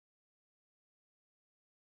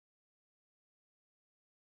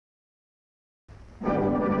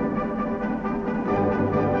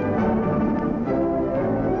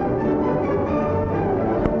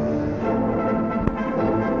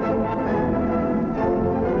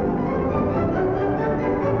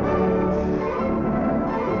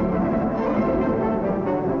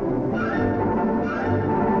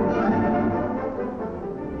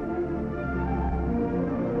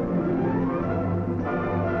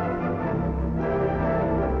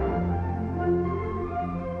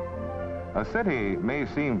A city may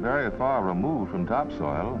seem very far removed from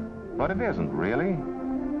topsoil, but it isn't really.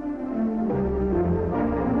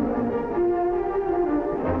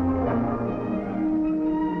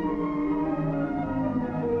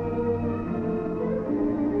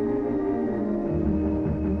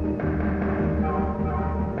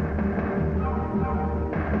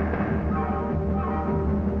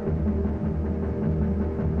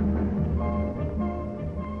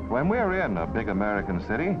 When we're in a big American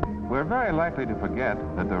city, we're very likely to forget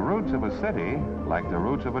that the roots of a city, like the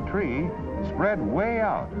roots of a tree, spread way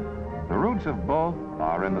out. The roots of both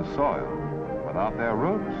are in the soil. Without their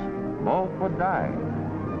roots, both would die.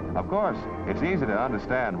 Of course, it's easy to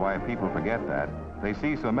understand why people forget that. They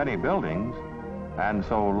see so many buildings and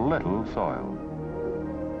so little soil.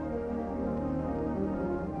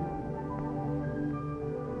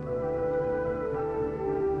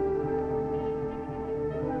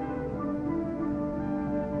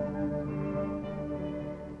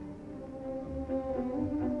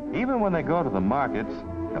 Even when they go to the markets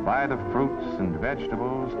to buy the fruits and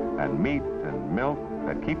vegetables and meat and milk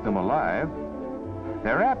that keep them alive,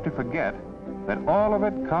 they're apt to forget that all of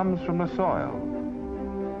it comes from the soil.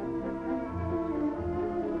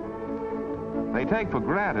 They take for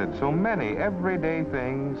granted so many everyday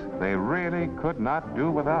things they really could not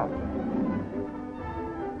do without.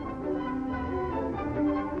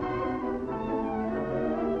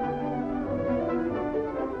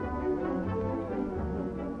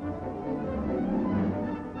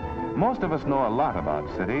 Most of us know a lot about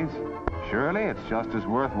cities. Surely it's just as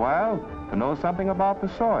worthwhile to know something about the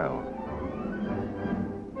soil.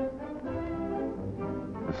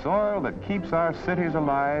 The soil that keeps our cities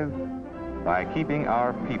alive by keeping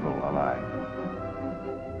our people alive.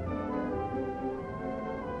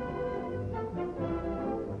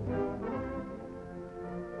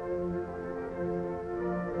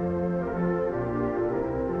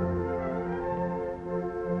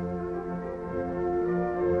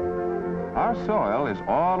 Our soil is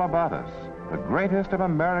all about us, the greatest of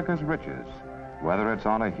America's riches, whether it's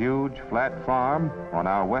on a huge flat farm on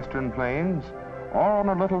our western plains or on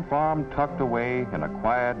a little farm tucked away in a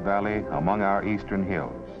quiet valley among our eastern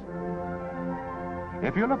hills.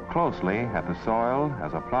 If you look closely at the soil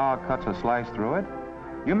as a plow cuts a slice through it,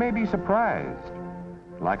 you may be surprised.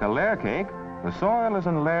 Like a layer cake, the soil is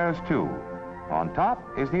in layers too. On top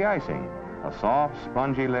is the icing, a soft,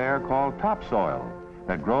 spongy layer called topsoil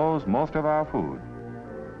that grows most of our food.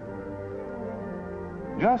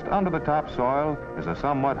 Just under the topsoil is a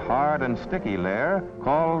somewhat hard and sticky layer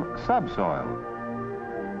called subsoil.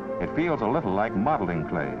 It feels a little like modeling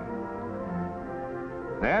clay.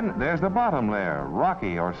 Then there's the bottom layer,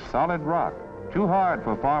 rocky or solid rock, too hard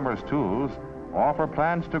for farmers' tools or for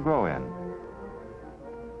plants to grow in.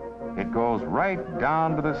 It goes right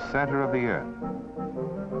down to the center of the earth.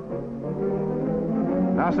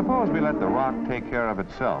 Now suppose we let the rock take care of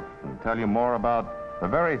itself and tell you more about the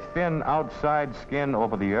very thin outside skin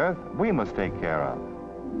over the earth we must take care of,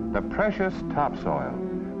 the precious topsoil.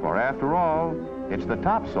 For after all, it's the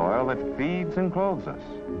topsoil that feeds and clothes us.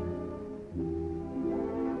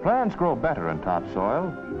 Plants grow better in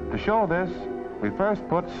topsoil. To show this, we first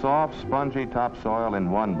put soft, spongy topsoil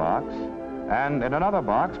in one box, and in another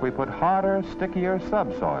box we put harder, stickier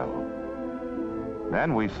subsoil.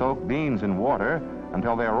 Then we soak beans in water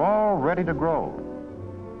until they're all ready to grow.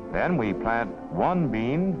 Then we plant one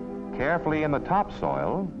bean carefully in the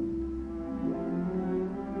topsoil,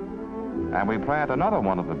 and we plant another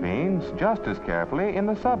one of the beans just as carefully in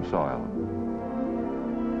the subsoil.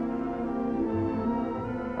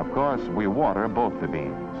 Of course, we water both the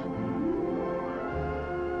beans.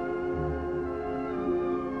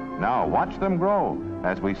 Now watch them grow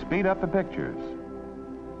as we speed up the pictures.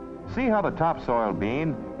 See how the topsoil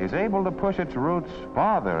bean is able to push its roots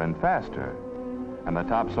farther and faster. And the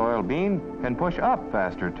topsoil bean can push up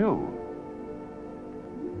faster too.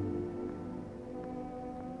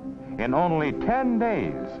 In only 10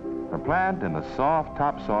 days, the plant in the soft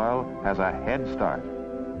topsoil has a head start.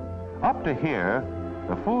 Up to here,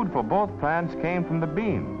 the food for both plants came from the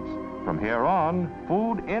beans. From here on,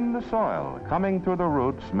 food in the soil coming through the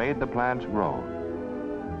roots made the plants grow.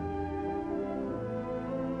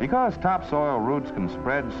 Because topsoil roots can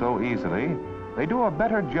spread so easily, they do a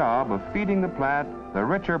better job of feeding the plant the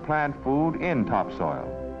richer plant food in topsoil.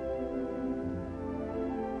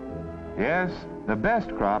 Yes, the best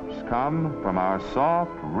crops come from our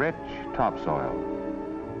soft, rich topsoil.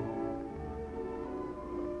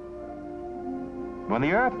 When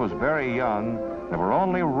the earth was very young, there were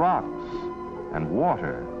only rocks and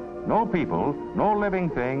water. No people, no living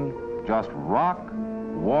thing, just rock,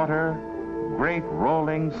 water, great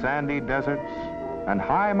rolling sandy deserts, and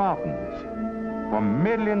high mountains for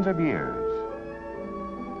millions of years.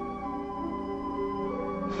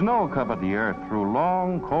 Snow covered the earth through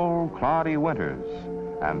long, cold, cloudy winters,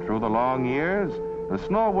 and through the long years, the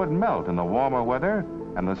snow would melt in the warmer weather,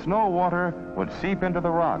 and the snow water would seep into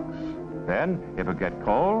the rocks. Then it would get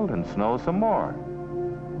cold and snow some more.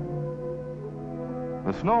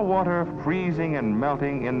 The snow water freezing and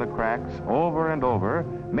melting in the cracks over and over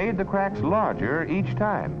made the cracks larger each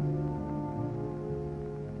time.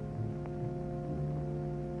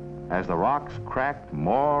 As the rocks cracked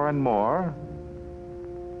more and more,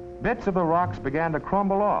 bits of the rocks began to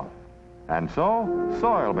crumble off, and so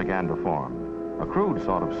soil began to form. A crude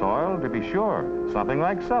sort of soil, to be sure, something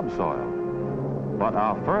like subsoil. But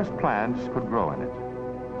our first plants could grow in it.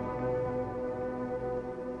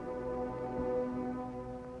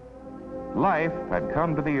 Life had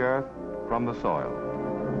come to the earth from the soil.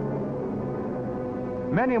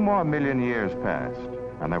 Many more million years passed,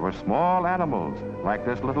 and there were small animals like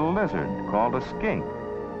this little lizard called a skink.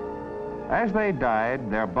 As they died,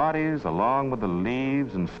 their bodies, along with the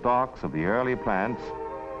leaves and stalks of the early plants,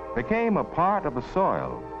 became a part of the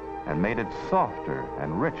soil and made it softer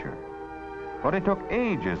and richer. But it took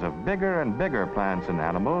ages of bigger and bigger plants and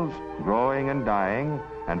animals growing and dying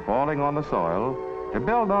and falling on the soil to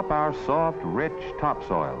build up our soft, rich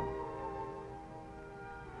topsoil.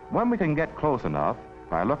 When we can get close enough,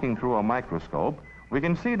 by looking through a microscope, we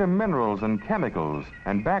can see the minerals and chemicals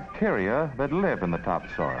and bacteria that live in the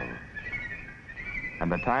topsoil, and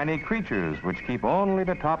the tiny creatures which keep only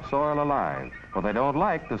the topsoil alive, for they don't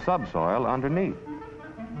like the subsoil underneath.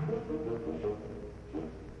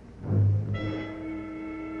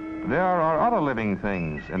 There are other living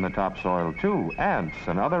things in the topsoil too, ants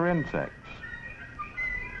and other insects.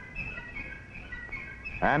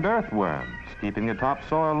 And earthworms, keeping the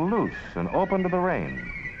topsoil loose and open to the rain.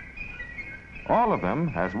 All of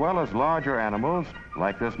them, as well as larger animals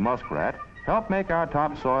like this muskrat, help make our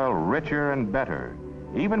topsoil richer and better,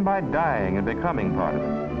 even by dying and becoming part of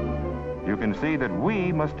it. You can see that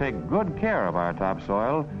we must take good care of our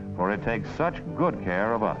topsoil, for it takes such good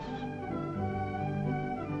care of us.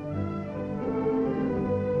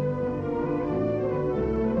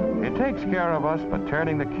 It takes care of us by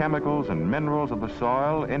turning the chemicals and minerals of the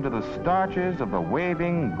soil into the starches of the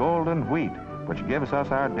waving golden wheat, which gives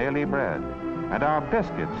us our daily bread, and our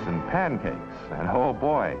biscuits and pancakes, and oh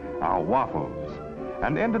boy, our waffles,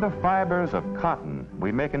 and into the fibers of cotton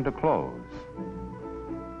we make into clothes,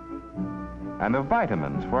 and the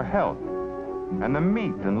vitamins for health, and the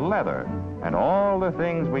meat and leather, and all the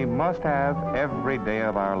things we must have every day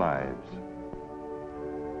of our lives.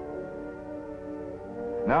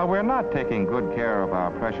 Now, we're not taking good care of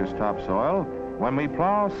our precious topsoil when we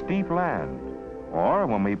plow steep land, or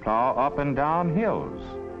when we plow up and down hills,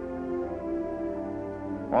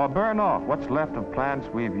 or burn off what's left of plants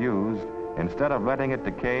we've used instead of letting it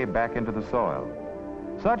decay back into the soil.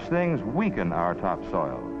 Such things weaken our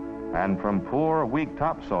topsoil, and from poor, weak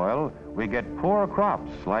topsoil, we get poor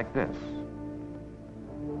crops like this.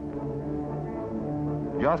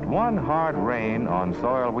 Just one hard rain on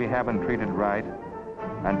soil we haven't treated right,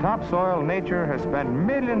 and topsoil nature has spent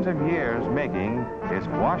millions of years making is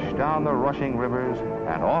washed down the rushing rivers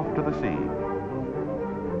and off to the sea.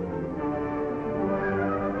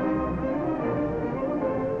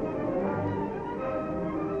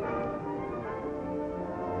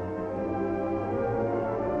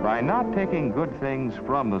 By not taking good things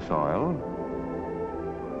from the soil,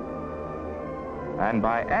 and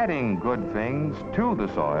by adding good things to the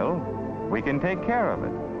soil, we can take care of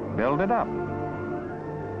it, build it up.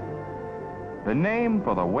 The name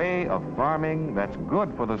for the way of farming that's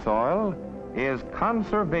good for the soil is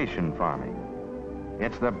conservation farming.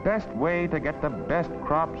 It's the best way to get the best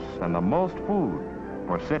crops and the most food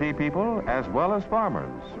for city people as well as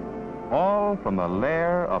farmers, all from the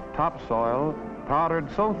layer of topsoil powdered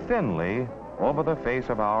so thinly over the face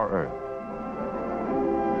of our earth.